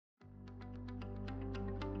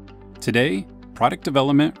Today, product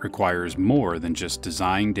development requires more than just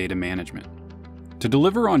design data management. To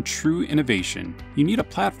deliver on true innovation, you need a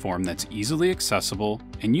platform that's easily accessible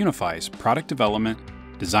and unifies product development,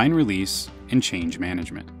 design release, and change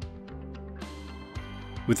management.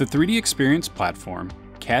 With the 3D Experience platform,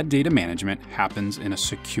 CAD data management happens in a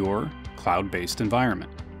secure, cloud-based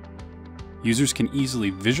environment. Users can easily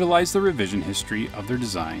visualize the revision history of their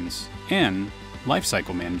designs, and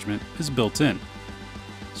lifecycle management is built in,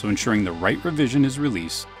 so ensuring the right revision is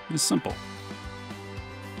released is simple.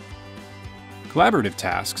 Collaborative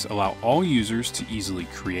tasks allow all users to easily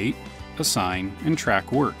create, assign, and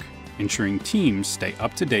track work, ensuring teams stay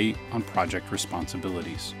up to date on project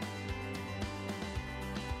responsibilities.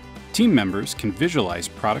 Team members can visualize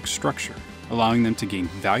product structure, allowing them to gain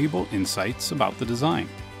valuable insights about the design.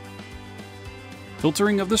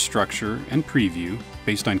 Filtering of the structure and preview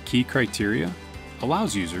based on key criteria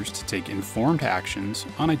allows users to take informed actions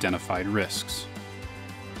on identified risks.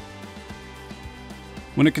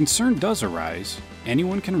 When a concern does arise,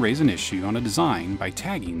 anyone can raise an issue on a design by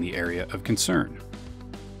tagging the area of concern.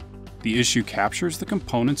 The issue captures the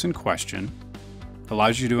components in question,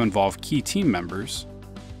 allows you to involve key team members,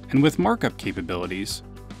 and with markup capabilities,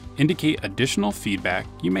 indicate additional feedback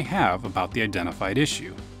you may have about the identified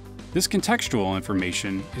issue. This contextual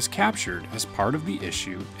information is captured as part of the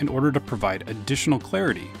issue in order to provide additional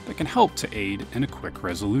clarity that can help to aid in a quick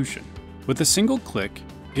resolution. With a single click,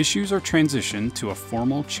 issues are transitioned to a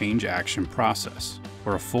formal change action process,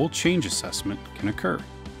 where a full change assessment can occur.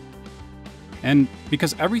 And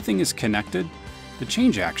because everything is connected, the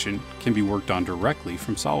change action can be worked on directly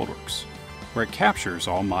from SOLIDWORKS, where it captures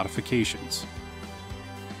all modifications.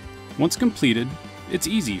 Once completed, it's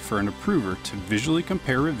easy for an approver to visually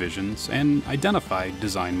compare revisions and identify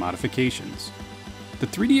design modifications. The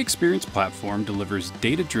 3D Experience platform delivers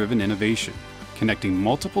data-driven innovation, connecting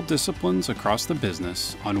multiple disciplines across the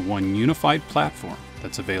business on one unified platform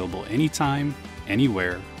that's available anytime,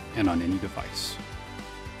 anywhere, and on any device.